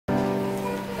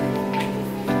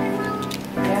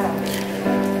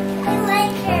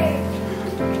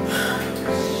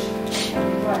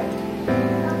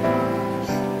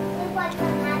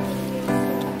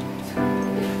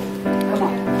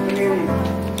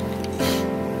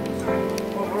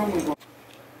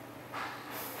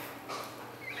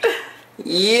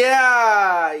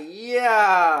Yeah.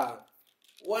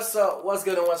 What's up? What's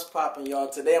good and what's poppin', y'all?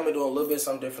 Today I'm gonna do a little bit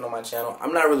something different on my channel.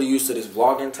 I'm not really used to this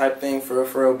vlogging type thing for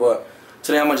real, but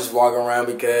today I'm gonna just vlog around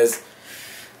because,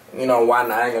 you know, why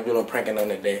not? I ain't gonna do no pranking on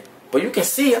that day. But you can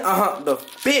see, the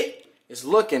fit is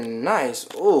looking nice.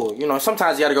 Ooh, you know,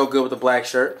 sometimes you gotta go good with the black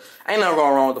shirt. Ain't nothing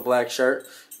wrong with the black shirt.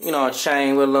 You know, a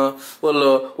chain with a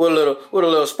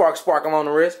little spark on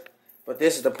the wrist. But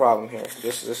this is the problem here.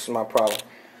 This is my problem.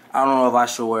 I don't know if I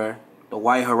should wear the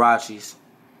white Huaraches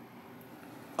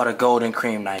or the golden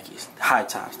cream Nikes, high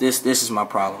tops. This is my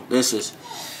problem. This is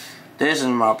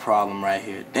my problem right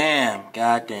here. Damn,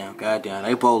 goddamn.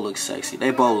 They both look sexy.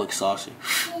 They both look saucy.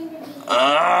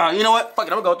 You know what? Fuck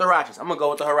it. I'm gonna go with the Huaraches. I'm gonna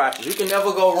go with the Huaraches. You can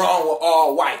never go wrong with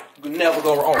all white. You can never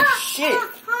go wrong. Oh shit!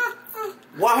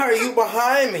 Why are you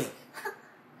behind me?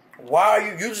 Why are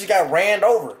you? You just got ran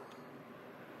over.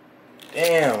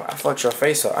 Damn, I fucked your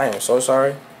face up. I am so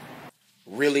sorry.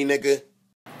 Really, nigga?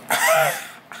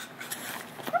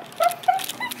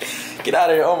 Get out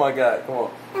of here. Oh my god, come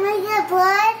on. Am I get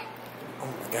blood? Oh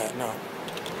my god, no.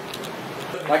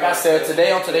 Like I said,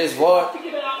 on today's vlog,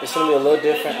 it's gonna be a little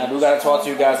different. I do gotta talk to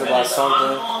you guys about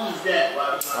something.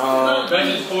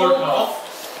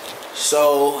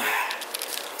 So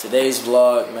today's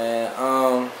vlog, man.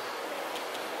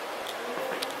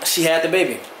 She had the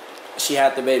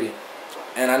baby.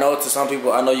 And I know to some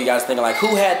people, I know you guys thinking like,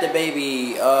 who had the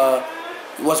baby?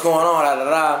 What's going on? Da, da,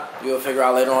 da. You'll figure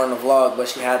out later on in the vlog, but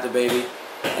she had the baby.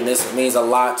 And this means a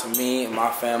lot to me and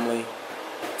my family.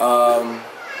 You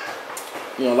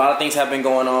know, a lot of things have been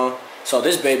going on. So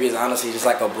this baby is honestly just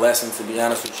like a blessing, to be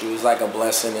honest with you. It's like a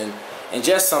blessing and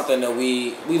just something that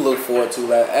we look forward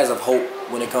to as of hope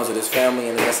when it comes to this family.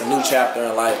 And it's a new chapter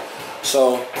in life.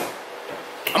 So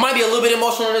I might be a little bit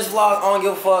emotional in this vlog. I don't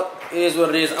give a fuck. It is what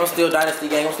it is. I'm still Dynasty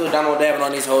Gang. I'm still Damo dabbing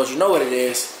on these hoes. You know what it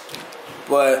is.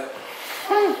 But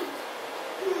I'm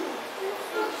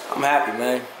happy,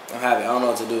 man. I'm happy. I don't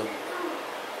know what to do.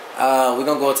 We're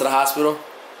going to go to the hospital.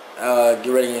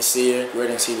 Get ready and see her. Get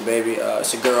ready and see the baby.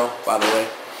 It's a girl, by the way.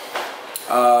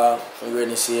 We're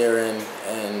ready to see her and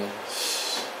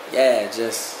yeah,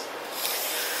 just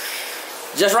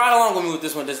ride along with me with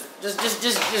this one.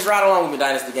 Just ride along with me,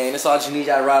 Dynasty Gang. That's all I just need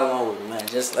y'all to ride along with me, man.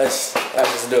 Let's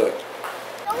just do it.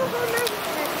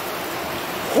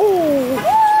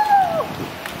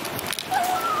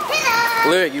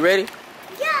 Lyric, you ready?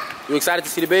 Yeah. You excited to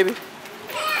see the baby?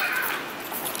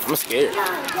 Yeah. I'm scared.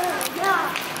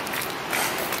 Yeah.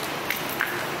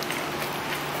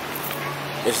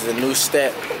 This is a new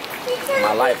step in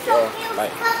my life, yo.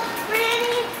 Like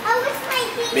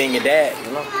being your dad,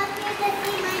 you know.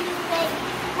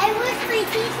 I wish my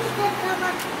teachers could come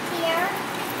up here.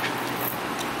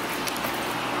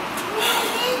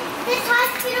 This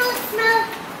hospital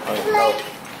smells like...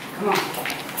 Come on.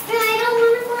 And I don't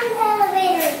want to go in the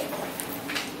elevator.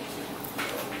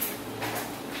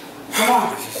 Come on.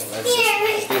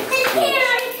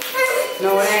 No,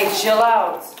 it ain't. Chill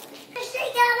out.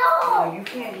 Shake it off. No, you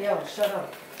can't yell. Shut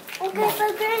up. Okay,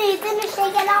 but Granny, you're going to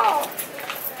shake it off.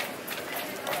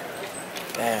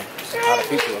 Damn, a lot of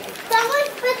people over here. Someone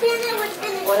pretend it was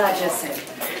finished. What I just said.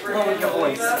 Lower your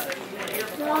voice.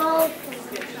 No.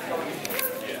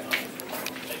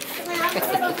 I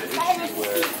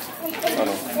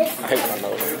hate when I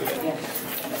know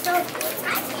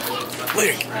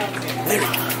Lyric,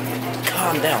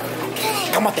 calm down.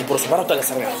 Cálmate, por favor, no te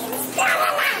hagas algo.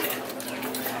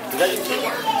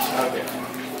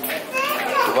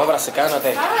 Tu vas a secar, no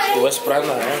te. Tu vas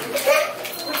esperando,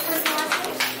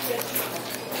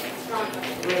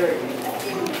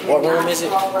 What room is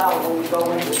it?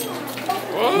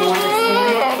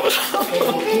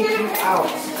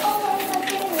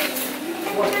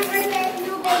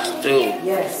 Dude,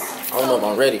 Yes. I don't know if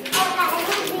I'm ready.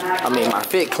 I mean, my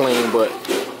fit clean, but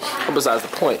besides the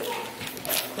point.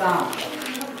 Down.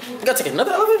 You gotta take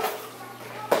another elevator?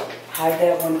 Hide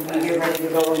that when we get ready to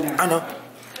go in there. I know.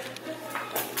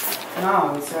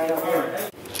 No, it's right up here.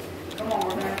 Come on, we're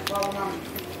gonna have to follow mom.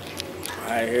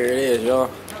 Alright, here it is, y'all.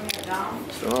 Down.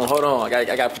 So, hold on, I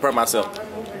gotta prepare myself.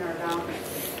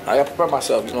 I gotta prepare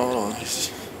myself, you know, hold on.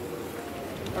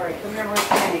 Alright, come here with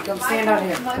Candy. Come stand out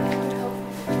here.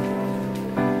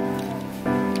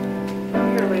 Come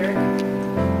here, Lyric.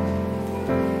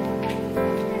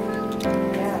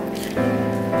 Yeah.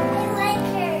 I like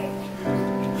her.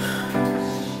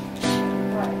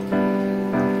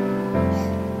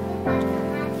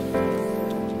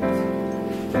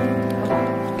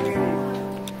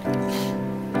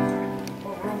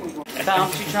 Tom,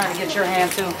 she trying to get your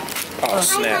hand too. Oh,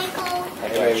 snap. Hi,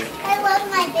 Michael. I love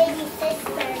my baby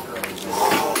sister.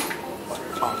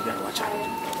 Oh, you gotta watch out.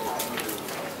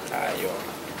 Alright, yo.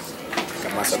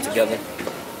 Got myself together.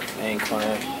 I ain't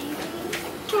crying.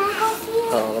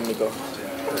 Let me go.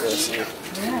 Let's see. Yeah,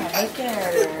 look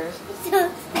at her.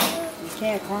 You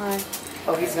can't climb.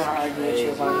 Oh, he's gonna argue with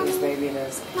you about his baby and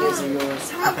his kids are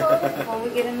yours. When we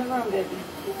get in the room, baby.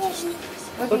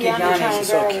 Look at Yanni, she's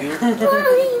so cute. Mommy,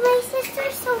 my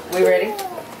sister's so cute. We ready?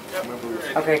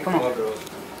 Okay, come on. Are you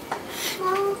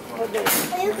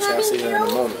I'll see you in a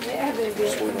moment. Yeah, baby.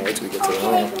 Just waiting wait till we get to the room.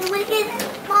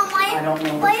 Mom, I don't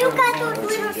know. why you got those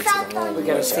little socks on? We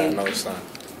gotta see. No, it's not.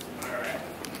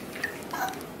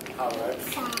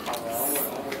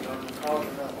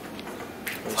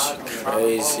 It's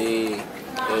crazy.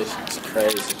 It's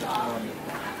crazy.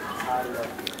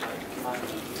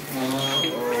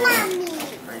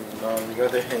 You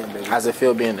got the hand, baby. How's it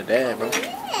feel being the dad, bro? It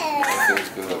feels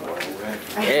good, bro.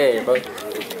 Yeah, bro.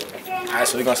 Alright,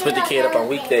 so we're gonna split the kid up on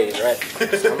weekdays, right?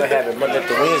 So I'm gonna have it Monday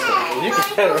to Wednesday. You can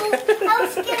tell, right?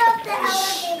 Let's get up the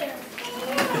elevator.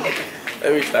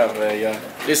 Let me stop, man, y'all.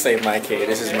 This ain't my kid.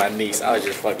 This is my niece. I was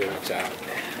just fucking with y'all.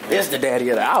 This the daddy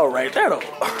of the hour right there, though.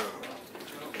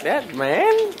 That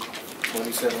man.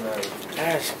 27 hours.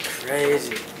 That's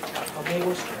crazy. How big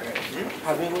was she?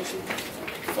 How big was she?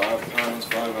 5 pounds,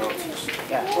 5 ounces.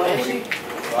 Yeah. What is she?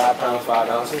 5 pounds, 5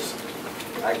 ounces.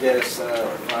 I guess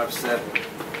 5'7".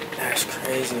 That's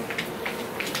crazy.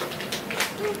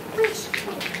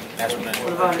 That's what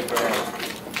What about it?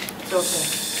 It's okay.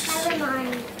 Never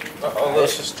mind. Uh-oh,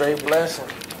 that's a straight blessing.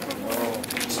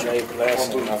 Straight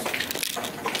blessing.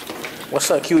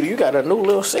 What's up, cutie? You got a new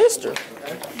little sister.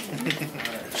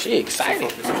 She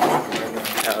excited.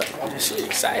 She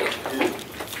excited.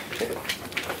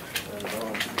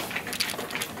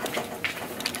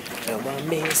 Am I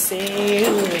missing?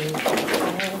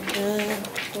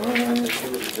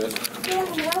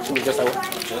 She was just like what?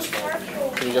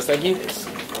 She was just like you.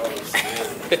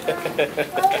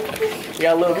 You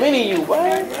got a little mini you,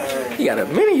 boy. You got a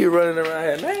mini you running around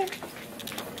here, man.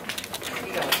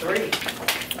 You got 3.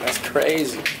 That's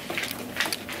crazy.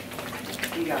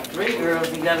 You got 3 girls,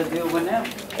 you gotta deal with them.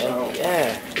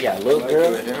 Yeah. You got a little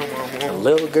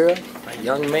girl, a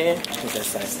young man.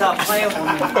 Stop playing with me.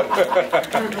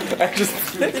 I just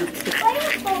Why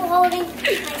are you holding my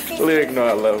sister? Lyric, no,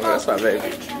 I love her. That's my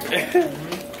baby.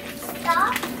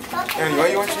 Stop. And why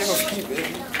you watching no ski,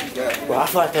 baby? Well, I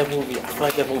feel like that movie.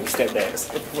 Stepdads.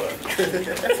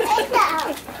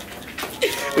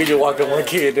 We just walked up one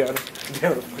kid down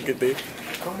the fucking thing.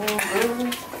 Come on, bro.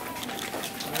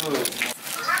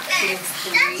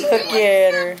 Look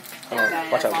at her.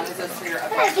 Watch out.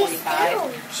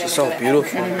 She's so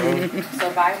beautiful, bro.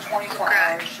 So by 24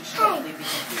 hours, she should only be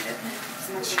completed.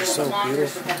 She's so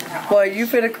beautiful. Boy, you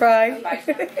finna cry.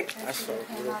 That's so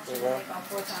beautiful, bro.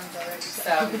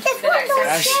 So the next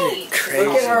That shit crazy,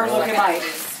 Look at her, bro. look at Mike.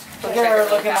 Look at her,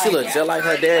 look at She Mike. look just like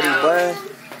her daddy, boy.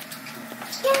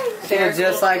 She looks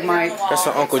just like Mike. That's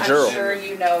her Uncle Gerald. I'm sure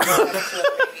you know the other 2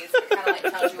 babies. It kind of like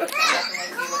tells you what's going to happen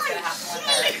with you, what's going to happen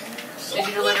with her. Did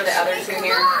you deliver the other 2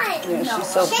 here? Yeah, she's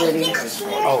so pretty.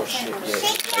 Oh shit,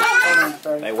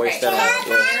 yeah. They waste that out.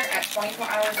 Yeah. Here at 24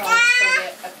 hours old, she'll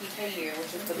get a PKU,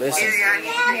 which is the blood Listen. screening. And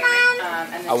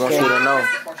then I want you to know,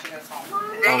 before she goes home.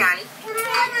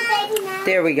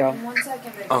 There we go.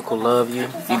 Uncle love you.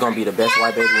 You're gonna be the best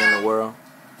white baby in the world.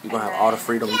 You're gonna have all the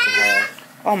freedom you can have.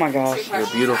 Oh my gosh. You're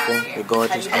beautiful. You're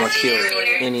gorgeous. I'm gonna kill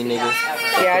any nigga.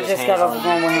 Yeah, I just got off the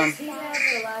phone with him.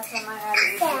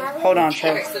 Hold on,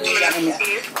 Trey. Let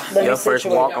Your me first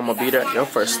situate. walk, I'm gonna be there. Your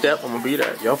first step, I'm gonna be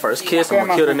there. Your first kiss, I'm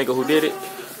gonna kill the nigga who did it. I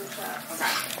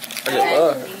just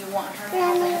love her. Do you want her to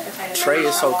have the hepatitis? Trey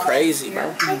is so crazy, bro.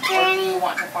 Or do you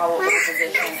want to follow up with a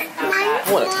physician and have that? I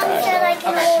wanna cry.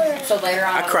 Okay, so later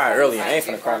on, I cried earlier. I ain't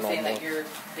finna cry no saying more.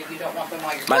 That you don't want them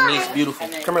while you're My niece beautiful.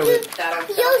 Come here, Liz.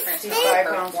 She's 5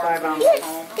 pounds, 5 ounces.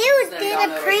 They did a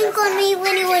prank on me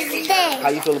when he was dead. How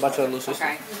you feel about your little sister?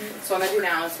 Okay, so what I'm gonna do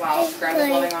now is while Grandma's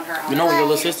loving on her. You know when your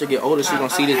little sister get older, she gonna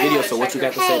see this video. So what you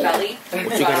got to say?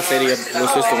 What you got to say to your little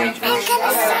sister when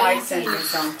Mike sent you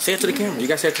some. say it to the camera? You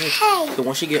gotta say it to her. So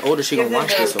when she get older, she gonna watch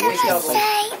this. So what you gonna say?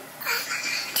 Say,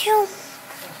 two.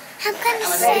 I'm gonna Hey,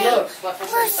 say, look.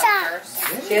 what's up?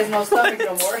 She has no stomach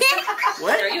no more.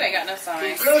 Sure, you ain't got no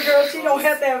stomach. Little girl, she don't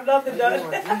have to have nothing done.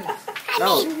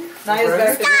 No. Naya's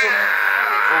back to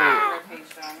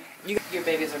Your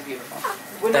babies are beautiful.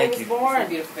 when Thank they you. was born.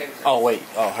 Beautiful babies. Oh wait.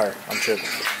 Oh her. I'm tripping.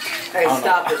 Hey,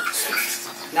 stop it.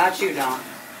 Not you, Don.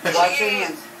 Watch your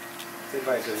hands.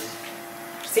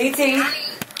 CT.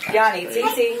 Yanni,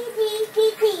 TT.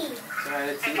 Pee. We're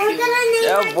gonna name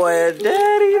That boy, a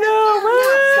daddy, no man.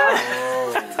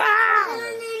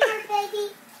 her baby.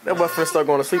 That boy finna start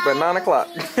going to sleep at 9 o'clock.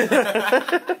 He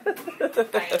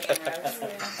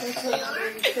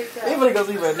finna go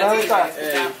sleep at 9 o'clock.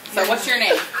 So what's your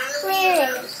name? Lyric.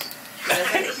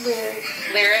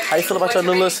 Lyric. How you feel about your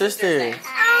new little sister?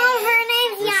 Oh, her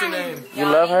name's What's your Yanni. name? You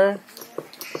love her?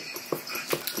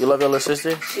 You love your little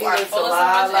sister? She You are looks a full of so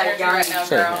lot much like energy right Yanni. now, Shit,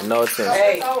 girl. man, no attention.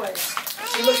 Hey,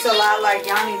 she looks a lot like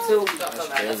Yanni too. Don't feel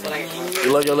bad. That's what I mean.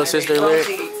 You love your little sister, Lyric?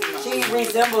 She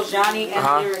resembles Yanni and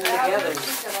Lyric together.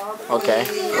 Okay,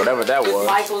 whatever that was.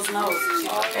 Michael's nose.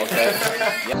 Okay.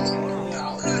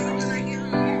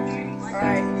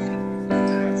 Alright.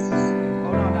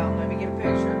 Hold on now, let me get a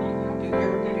picture. Do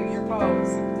your pose.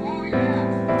 Do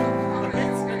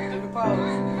the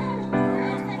pose.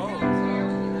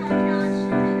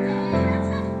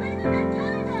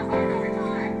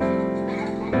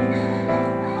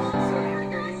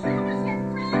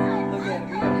 Look at it,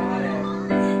 we don't know how to act.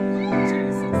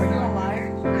 Are you on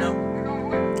live?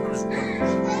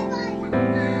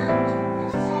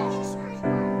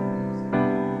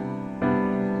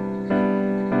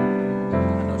 I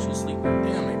know she's sleeping.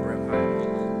 Damn, they breath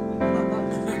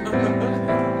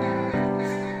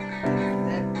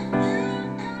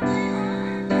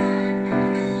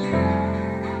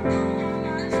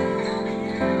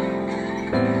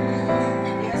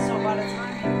Yeah, so by the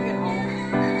time you get home, you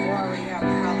already have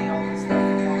probably all this stuff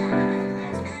in your heart.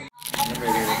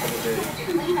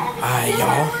 Alright,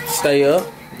 y'all. Stay up.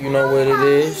 You know what it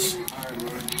is.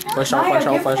 Fun show.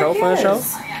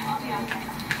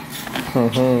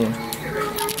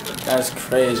 That's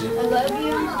crazy. I love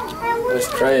you. It's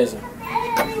crazy.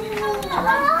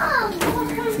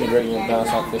 She's ready to bounce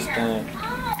off this thing.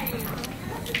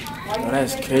 Oh,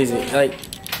 that's crazy. Like,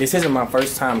 this isn't my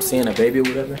first time seeing a baby or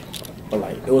whatever. But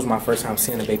like, it was my first time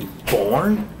seeing a baby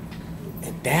born.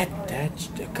 And that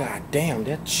goddamn,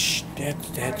 that shit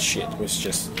was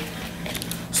just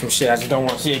some shit I just don't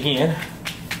want to see again.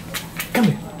 Come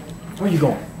here. Where you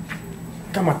going?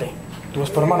 Come on, thing. Tú vas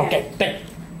por la mano, okay? Thing.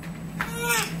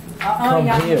 Come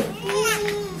here.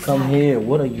 Come here.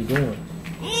 What are you doing?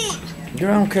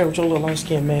 Girl, I don't care what your little light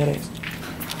skinned mad ass.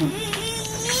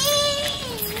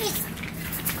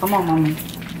 Come on, mommy.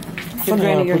 I'm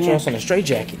gonna put your ass in a straight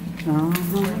jacket.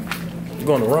 You're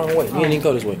going the wrong way. You ain't even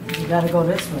go this way. You gotta go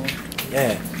this way.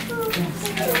 Yeah.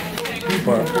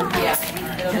 But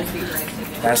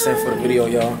that's it for the video,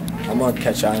 y'all. I'm gonna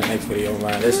catch y'all in the next video,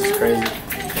 man. This is crazy.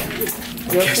 I'm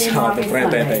catch y'all at the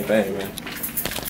brand thing, man.